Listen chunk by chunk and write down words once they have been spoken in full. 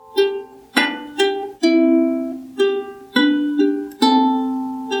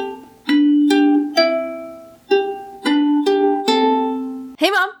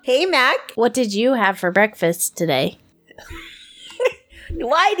Hey, Mac. What did you have for breakfast today?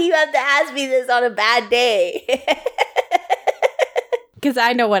 Why do you have to ask me this on a bad day? Because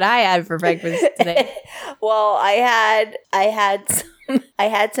I know what I had for breakfast today. Well, I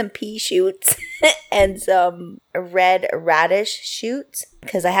had some pea shoots and some red radish shoots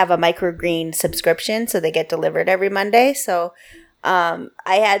because I have a microgreen subscription, so they get delivered every Monday. So I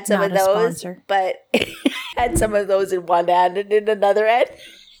had some Not of a those, sponsor. but had some of those in one hand, and in another hand,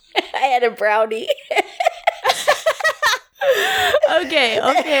 I had a brownie. Okay.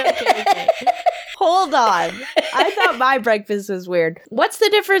 Hold on. I thought my breakfast was weird. What's the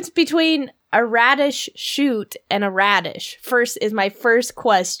difference between a radish shoot and a radish? Is my first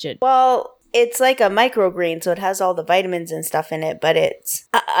question. Well, it's like a microgreen, so it has all the vitamins and stuff in it, but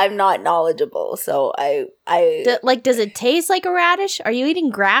I'm not knowledgeable, so Does it taste like a radish? Are you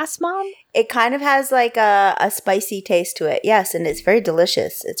eating grass, Mom? it kind of has like a spicy taste to it. Yes, and it's very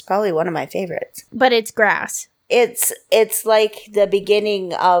delicious. It's probably one of my favorites. But it's grass. It's like the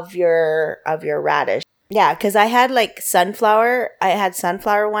beginning of your radish. Yeah, because I had sunflower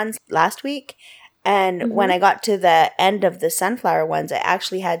ones last week. And when I got to the end of the sunflower ones, I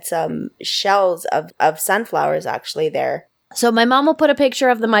actually had some shells of sunflowers actually there. So my mom will put a picture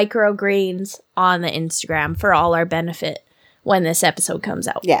of the microgreens on the Instagram for all our benefit when this episode comes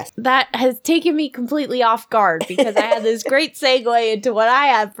out. Yes. That has taken me completely off guard because I had this great segue into what I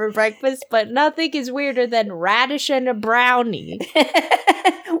had for breakfast, but nothing is weirder than radish and a brownie.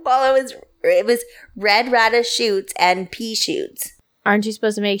 Well, it was red radish shoots and pea shoots. Aren't you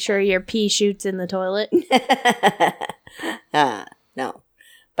supposed to make sure your pea shoots in the toilet? No.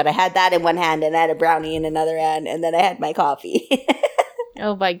 But I had that in one hand and I had a brownie in another hand, and then I had my coffee.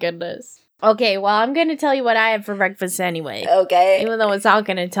 Oh my goodness. Okay, well, I'm going to tell you what I had for breakfast anyway. Okay. Even though it's not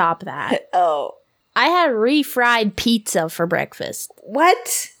going to top that. Oh. I had refried pizza for breakfast.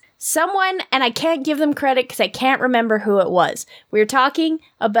 What? Someone, and I can't give them credit because I can't remember who it was. We were talking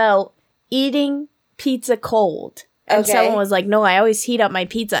about eating pizza cold. And someone was like, no, I always heat up my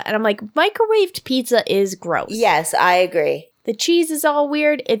pizza. And I'm like, microwaved pizza is gross. Yes, I agree. The cheese is all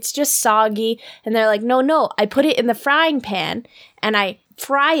weird. It's just soggy. And they're like, no, I put it in the frying pan and I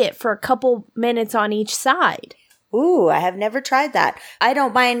fry it for a couple minutes on each side. Ooh, I have never tried that. I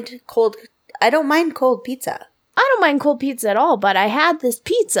don't mind cold pizza. I don't mind cold pizza at all, but I had this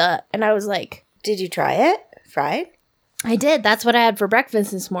pizza and I was like, Did you try it? Fried? I did. That's what I had for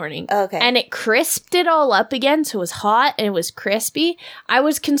breakfast this morning. Okay. And it crisped it all up again, so it was hot and it was crispy. I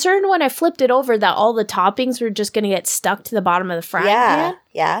was concerned when I flipped it over that all the toppings were just going to get stuck to the bottom of the frying pan.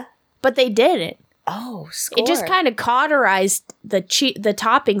 Yeah. But they didn't. Oh, score. It just kind of cauterized the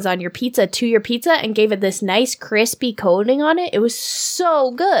toppings on your pizza to your pizza and gave it this nice crispy coating on it. It was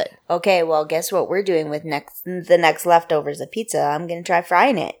so good. Okay, well, guess what we're doing with the next leftovers of pizza? I'm going to try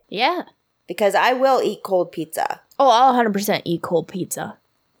frying it. Yeah. Because I will eat cold pizza. Oh, I'll 100% eat cold pizza.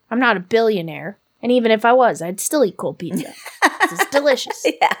 I'm not a billionaire. And even if I was, I'd still eat cold pizza. It's delicious.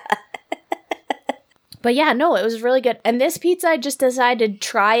 Yeah. But yeah, no, it was really good. And this pizza, I just decided to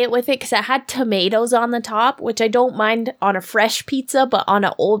try it with it because it had tomatoes on the top, which I don't mind on a fresh pizza, but on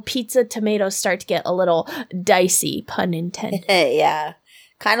an old pizza, tomatoes start to get a little dicey, pun intended. Yeah.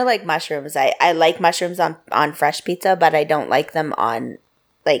 Kind of like mushrooms. I like mushrooms on fresh pizza, but I don't like them on,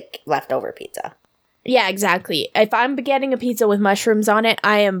 leftover pizza. Yeah, exactly. If I'm getting a pizza with mushrooms on it,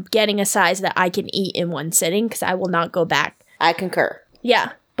 I am getting a size that I can eat in one sitting because I will not go back. I concur.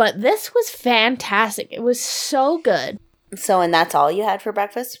 Yeah. But this was fantastic. It was so good. So, and that's all you had for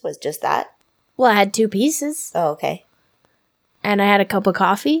breakfast? Was just that? Well, I had 2 pieces. Oh, okay. And I had a cup of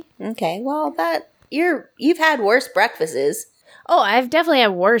coffee. Okay. Well, you've had worse breakfasts. Oh, I've definitely had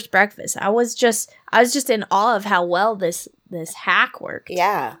worse breakfast. I was just in awe of how well this hack worked.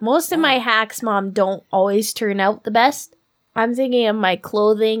 Yeah. Most of my hacks, Mom, don't always turn out the best. I'm thinking of my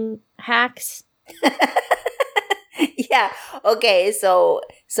clothing hacks. Yeah. Okay. So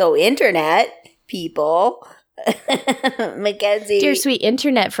internet people, Mackenzie. Dear sweet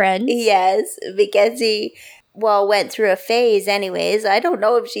internet friend. Yes. Mackenzie, went through a phase anyways. I don't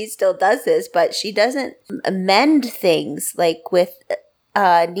know if she still does this, but she doesn't mend things with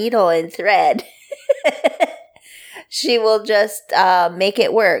needle and thread. She will just make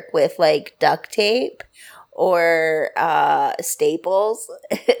it work with duct tape or staples.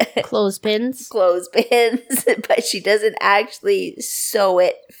 Clothespins. But she doesn't actually sew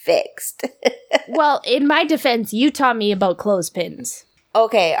it fixed. Well, in my defense, you taught me about clothespins.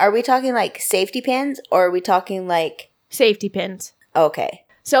 Okay, are we talking safety pins or are we talking Safety pins. Okay.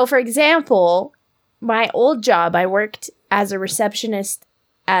 So, for example, my old job, I worked as a receptionist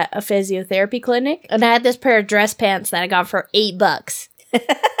at a physiotherapy clinic, and I had this pair of dress pants that I got for $8.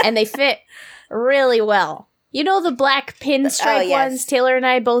 and they fit really well. You know the black pinstripe ones? Taylor and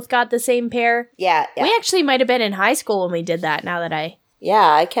I both got the same pair. Yeah. We actually might have been in high school when we did that, now that I...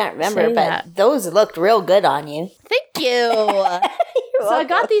 Yeah, I can't remember, but those looked real good on you. Thank you. So I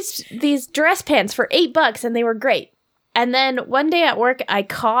got these dress pants for $8 and they were great. And then one day at work, I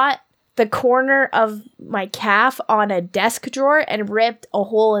caught the corner of my calf on a desk drawer and ripped a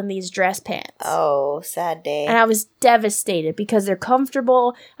hole in these dress pants. Oh, sad day. And I was devastated because they're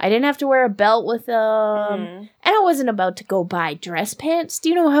comfortable. I didn't have to wear a belt with them. And I wasn't about to go buy dress pants. Do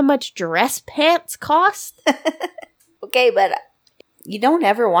you know how much dress pants cost? Okay, but you don't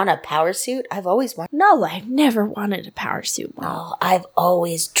ever want a power suit? I've always wanted. No, I've never wanted a power suit, Mom. Oh, I've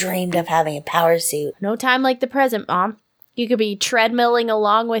always dreamed of having a power suit. No time like the present, Mom. You could be treadmilling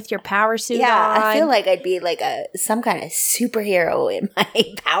along with your power suit on. I feel like I'd be like some kind of superhero in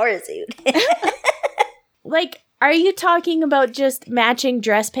my power suit. Like, are you talking about just matching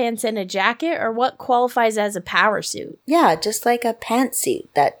dress pants and a jacket, or what qualifies as a power suit? Yeah, just like a pantsuit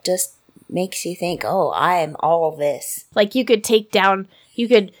that just makes you think, oh, I am all this. Like you could take down, you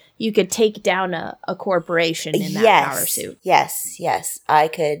could take down a corporation in that power suit. Yes, I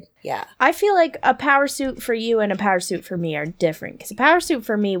could, yeah. I feel like a power suit for you and a power suit for me are different. Because a power suit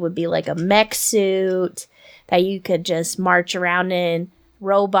for me would be like a mech suit that you could just march around in,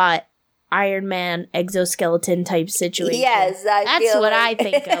 robot, Iron Man, exoskeleton type situation. Yes, that's what I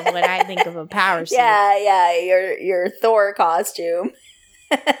think of when I think of a power suit. Yeah, your Thor costume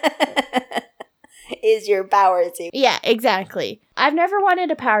is your power suit. Yeah, exactly. I've never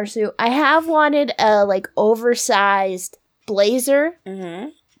wanted a power suit. I have wanted a oversized blazer. Mm-hmm.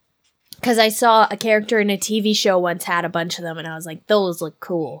 Because I saw a character in a TV show once had a bunch of them, and I was like, those look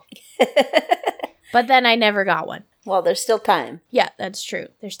cool. But then I never got one. Well, there's still time. Yeah, that's true.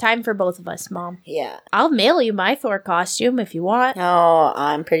 There's time for both of us, Mom. Yeah. I'll mail you my Thor costume if you want. Oh,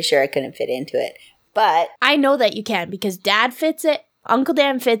 I'm pretty sure I couldn't fit into it. But I know that you can, because Dad fits it, Uncle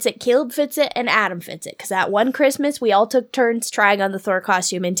Dan fits it, Caleb fits it, and Adam fits it. Because that one Christmas, we all took turns trying on the Thor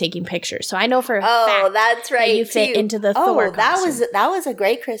costume and taking pictures. So I know for a fact that's right, that you fit into the Thor costume. That was a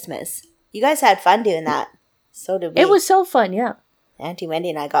great Christmas. You guys had fun doing that. So did we. It was so fun, yeah. Auntie Wendy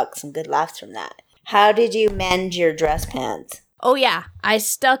and I got some good laughs from that. How did you mend your dress pants? Oh, yeah. I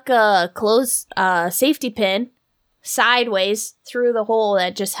stuck a clothes safety pin sideways through the hole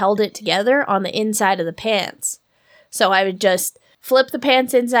that just held it together on the inside of the pants. So I would just flip the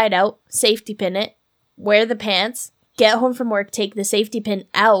pants inside out, safety pin it, wear the pants, get home from work, take the safety pin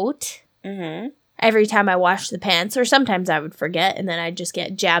out every time I washed the pants, or sometimes I would forget, and then I'd just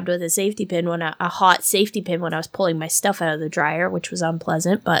get jabbed with a safety pin a hot safety pin when I was pulling my stuff out of the dryer, which was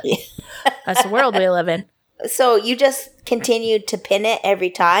unpleasant, but that's the world we live in. So you just continued to pin it every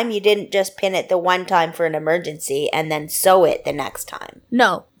time? You didn't just pin it the one time for an emergency and then sew it the next time?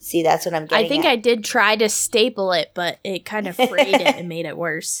 No. See, that's what I'm getting I think I did try to staple it, but it kind of frayed it and made it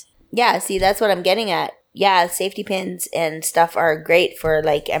worse. Yeah, see, that's what I'm getting at. Yeah, safety pins and stuff are great for,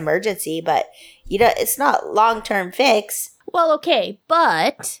 emergency, but, it's not long-term fix. Well, okay,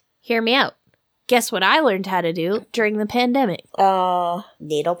 but hear me out. Guess what I learned how to do during the pandemic?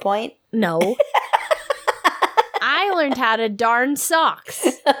 Needlepoint? No. I learned how to darn socks.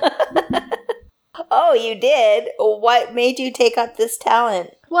 Oh, you did? What made you take up this talent?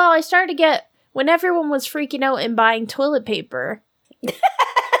 Well, I started to get, when everyone was freaking out and buying toilet paper,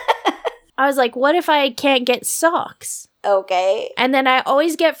 I was like, what if I can't get socks? Okay. And then I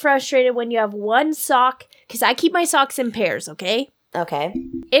always get frustrated when you have one sock, because I keep my socks in pairs, okay? Okay.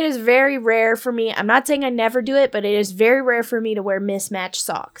 It is very rare for me. I'm not saying I never do it, but it is very rare for me to wear mismatched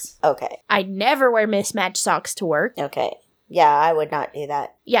socks. Okay. I never wear mismatched socks to work. Okay. Yeah, I would not do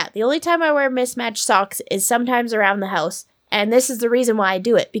that. Yeah, the only time I wear mismatched socks is sometimes around the house. And this is the reason why I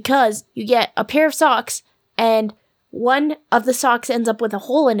do it. Because you get a pair of socks and one of the socks ends up with a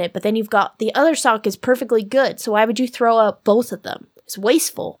hole in it, but then you've got the other sock is perfectly good. So why would you throw out both of them? It's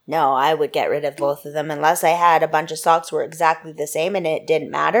wasteful. No, I would get rid of both of them unless I had a bunch of socks were exactly the same and it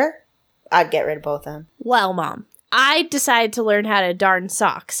didn't matter. I'd get rid of both of them. Well, Mom, I decided to learn how to darn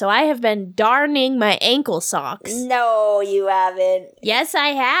socks. So I have been darning my ankle socks. No, you haven't. Yes, I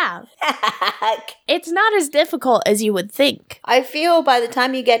have. It's not as difficult as you would think. I feel by the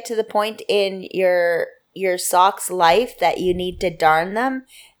time you get to the point in your socks life that you need to darn them,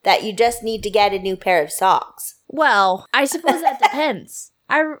 that you just need to get a new pair of socks. Well, I suppose that depends.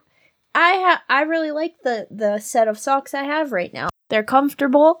 I really like the set of socks I have right now. They're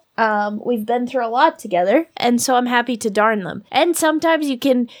comfortable. We've been through a lot together, and so I'm happy to darn them. And sometimes you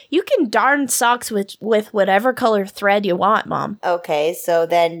can darn socks with whatever color thread you want, Mom. Okay, so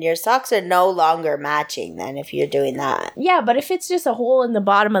then your socks are no longer matching then if you're doing that. Yeah, but if it's just a hole in the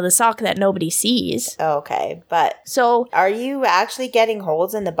bottom of the sock that nobody sees. Okay, but So are you actually getting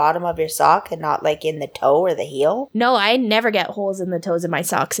holes in the bottom of your sock and not like in the toe or the heel? no, I never get holes in the toes of my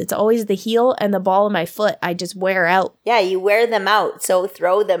socks. It's always the heel and the ball of my foot I just wear out. Yeah, you wear them out, so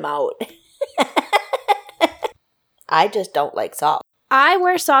throw them out. I just don't like socks. I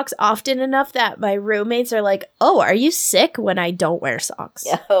wear socks often enough that my roommates are like, "Oh, are you sick?" when I don't wear socks.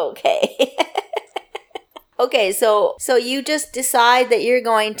 Okay. Okay, so you just decide that you're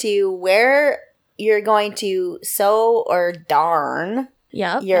going to sew or darn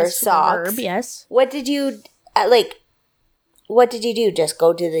Yep. your that's the socks. verb, yes. What did you do? Just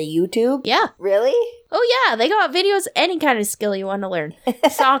go to the YouTube? Yeah. Really? Oh, yeah. They got videos, any kind of skill you want to learn.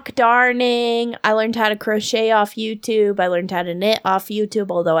 Sock darning. I learned how to crochet off YouTube. I learned how to knit off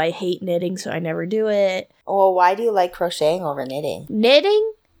YouTube, although I hate knitting, so I never do it. Well, why do you like crocheting over knitting?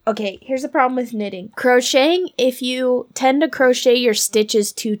 Knitting? Okay, here's the problem with knitting. Crocheting, if you tend to crochet your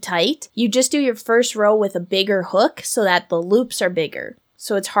stitches too tight, you just do your first row with a bigger hook so that the loops are bigger.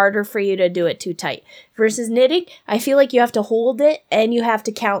 So it's harder for you to do it too tight. Versus knitting, I feel like you have to hold it and you have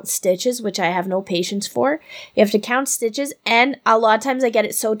to count stitches, which I have no patience for. You have to count stitches, and a lot of times I get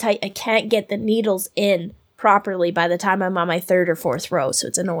it so tight I can't get the needles in properly by the time I'm on my third or fourth row, so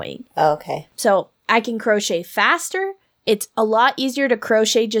it's annoying. Okay. So I can crochet faster. It's a lot easier to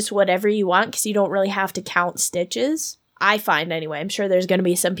crochet just whatever you want because you don't really have to count stitches. I find anyway. I'm sure there's going to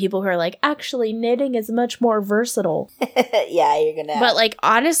be some people who are like, actually, knitting is much more versatile. Yeah, you're going to. But like,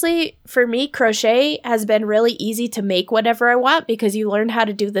 honestly, for me, crochet has been really easy to make whatever I want because you learn how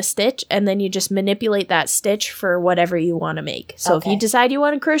to do the stitch and then you just manipulate that stitch for whatever you want to make. So if you decide you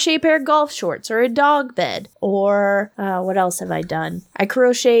want to crochet a pair of golf shorts or a dog bed or what else have I done? I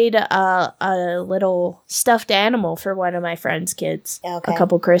crocheted a little stuffed animal for one of my friend's kids a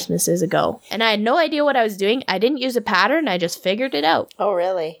couple Christmases ago. And I had no idea what I was doing. I didn't use a pattern. I just figured it out. Oh,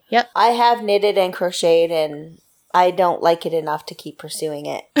 really? Yep. I have knitted and crocheted, and I don't like it enough to keep pursuing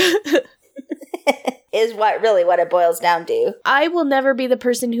it. Is what it boils down to. I will never be the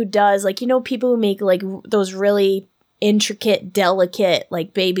person who does, like, you know, people who make, like, those really intricate, delicate,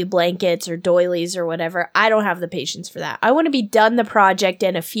 like, baby blankets or doilies or whatever. I don't have the patience for that. I want to be done the project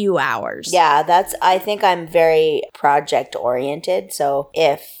in a few hours. Yeah, I think I'm very project-oriented, so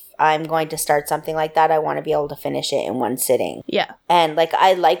if I'm going to start something like that, I want to be able to finish it in one sitting. Yeah. And like,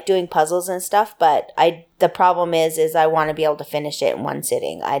 I like doing puzzles and stuff, but the problem is I want to be able to finish it in one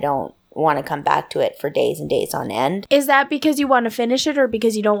sitting. I don't want to come back to it for days and days on end. Is that because you want to finish it or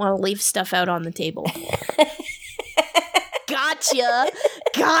because you don't want to leave stuff out on the table? Gotcha.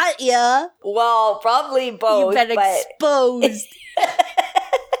 Got ya. Well, probably both. You've been exposed.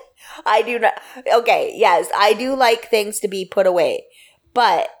 I do not. Okay, yes, I do like things to be put away.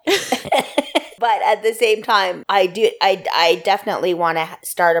 But at the same time, I definitely want to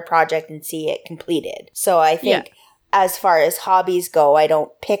start a project and see it completed. So I think as far as hobbies go, I don't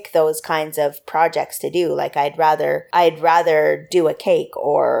pick those kinds of projects to do. Like I'd rather do a cake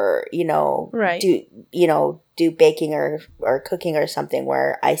or, do baking or cooking or something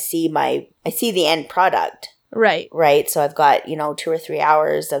where I see the end product. Right. Right. So I've got, 2 or 3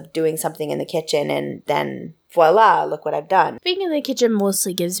 hours of doing something in the kitchen and then voila, look what I've done. Being in the kitchen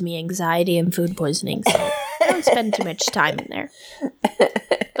mostly gives me anxiety and food poisoning, so I don't spend too much time in there.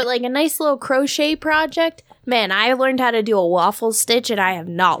 But like a nice little crochet project, man, I learned how to do a waffle stitch and I have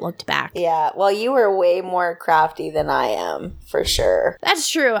not looked back. Yeah, well, you were way more crafty than I am, for sure. That's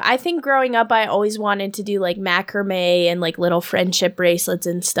true. I think growing up, I always wanted to do like macrame and like little friendship bracelets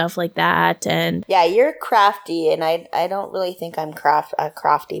and stuff like that. And yeah, you're crafty, and I don't really think I'm a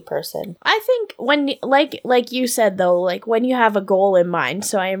crafty person. I think when, like you said though, like when you have a goal in mind.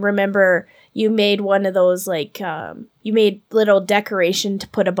 So I remember you made one of those like you made little decoration to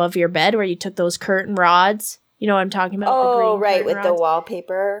put above your bed where you took those curtain rods. You know what I'm talking about? Oh, right, with the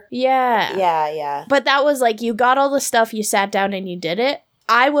wallpaper. Yeah. Yeah. But that was like, you got all the stuff, you sat down and you did it.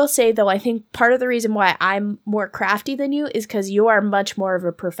 I will say, though, I think part of the reason why I'm more crafty than you is because you are much more of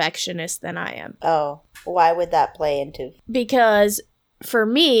a perfectionist than I am. Oh, why would that play into? Because for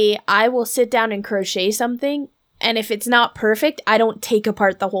me, I will sit down and crochet something, and if it's not perfect, I don't take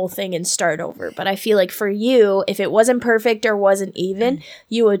apart the whole thing and start over. But I feel like for you, if it wasn't perfect or wasn't even,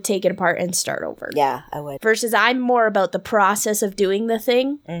 you would take it apart and start over. Yeah, I would. Versus I'm more about the process of doing the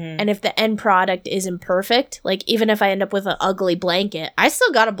thing. Mm-hmm. And if the end product isn't perfect, like even if I end up with an ugly blanket, I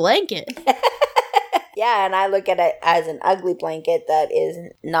still got a blanket. Yeah, and I look at it as an ugly blanket that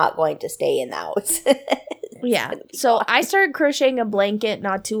is not going to stay in the house. Yeah. So I started crocheting a blanket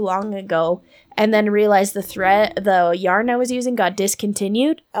not too long ago and then realized the yarn I was using got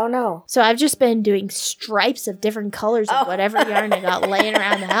discontinued. Oh, no. So I've just been doing stripes of different colors of whatever yarn I got laying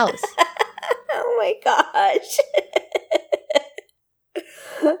around the house. Oh, my gosh.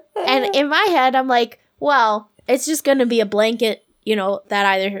 And in my head, I'm like, well, it's just going to be a blanket, that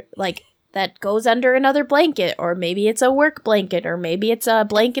either, that goes under another blanket, or maybe it's a work blanket, or maybe it's a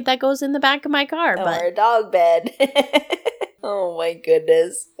blanket that goes in the back of my car. Or a dog bed. Oh my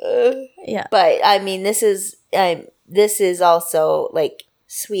goodness. Yeah. But I mean, this is also like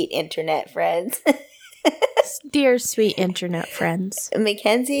sweet internet friends. Dear sweet internet friends.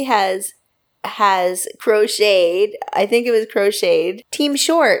 Mackenzie has crocheted, I think it was crocheted, team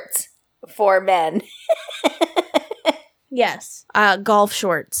shorts for men. Yes. Golf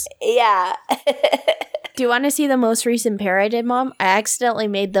shorts. Yeah. Do you want to see the most recent pair I did, Mom? I accidentally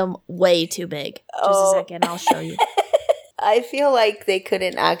made them way too big. Just a second, I'll show you. I feel like they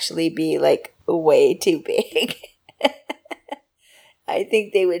couldn't actually be like way too big. I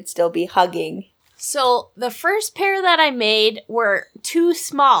think they would still be hugging. So the first pair that I made were too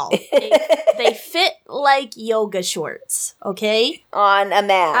small. They fit like yoga shorts, okay? On a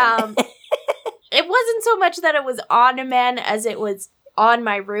man. It wasn't so much that it was on a man as it was on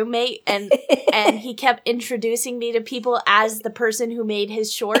my roommate, and he kept introducing me to people as the person who made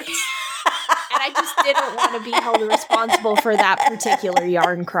his shorts. And I just didn't want to be held responsible for that particular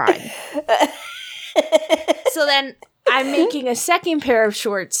yarn crime. So then I'm making a second pair of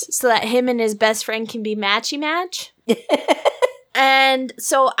shorts so that him and his best friend can be matchy-match. And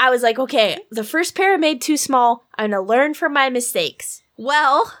so I was like, okay, the first pair I made too small. I'm going to learn from my mistakes.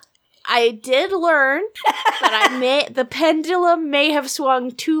 Well, I did learn that the pendulum may have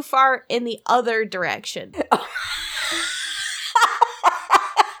swung too far in the other direction.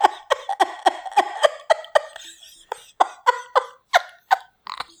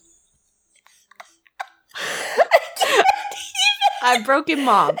 I've broken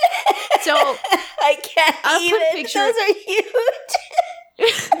Mom. So I can't even. Those are huge.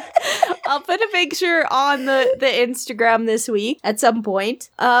 I'll put a picture on the Instagram this week at some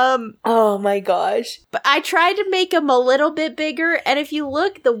point. Oh my gosh. But I tried to make them a little bit bigger, and if you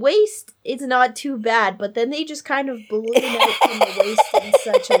look, the waist is not too bad, but then they just kind of balloon out from the waist in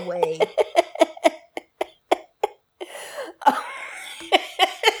such a way.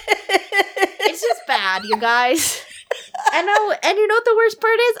 It's just bad, you guys. And you know what the worst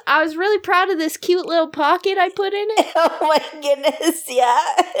part is? I was really proud of this cute little pocket I put in it. Oh my goodness, yeah.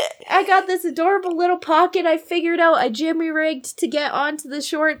 I got this adorable little pocket I figured out I jimmy rigged to get onto the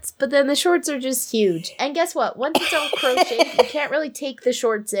shorts, but then the shorts are just huge. And guess what? Once it's all crocheted, you can't really take the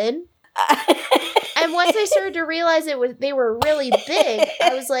shorts in. And once I started to realize they were really big,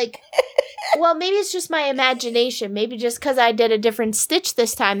 I was like, well, maybe it's just my imagination. Maybe just because I did a different stitch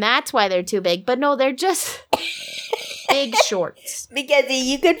this time, that's why they're too big. But no, they're just big shorts. Because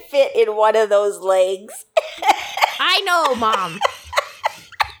you could fit in one of those legs. I know, Mom.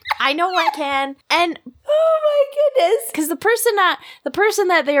 I know I can. And oh my goodness. Because the person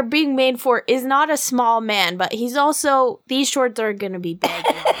that they're being made for is not a small man, but he's also, these shorts are going to be big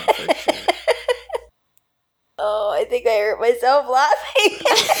for sure. Oh, I think I hurt myself laughing.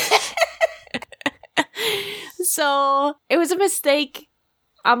 So it was a mistake.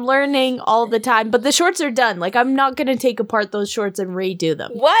 I'm learning all the time, but the shorts are done. Like, I'm not going to take apart those shorts and redo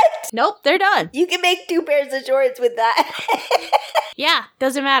them. What? Nope, they're done. You can make 2 pairs of shorts with that. Yeah,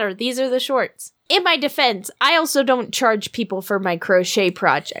 doesn't matter. These are the shorts. In my defense, I also don't charge people for my crochet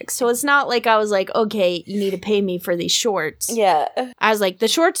projects. So it's not like I was like, okay, you need to pay me for these shorts. Yeah. I was like, the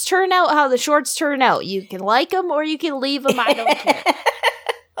shorts turn out how the shorts turn out. You can like them or you can leave them. I don't care.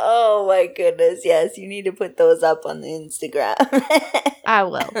 Oh my goodness, yes, you need to put those up on the Instagram. I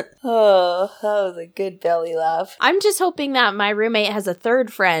will. Oh, that was a good belly laugh. I'm just hoping that my roommate has a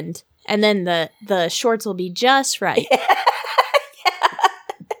third friend, and then the shorts will be just right.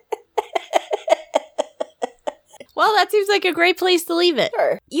 Well, that seems like a great place to leave it.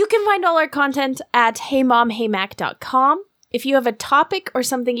 Sure. You can find all our content at heymomheymac.com. If you have a topic or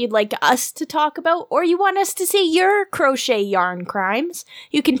something you'd like us to talk about, or you want us to see your crochet yarn crimes,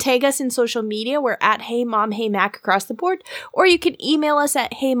 you can tag us in social media. We're at heymomheymac across the board, or you can email us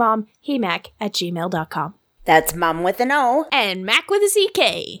at heymomheymac@gmail.com. That's Mom with an O. And Mac with a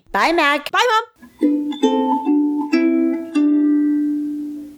CK. Bye, Mac. Bye, Mom.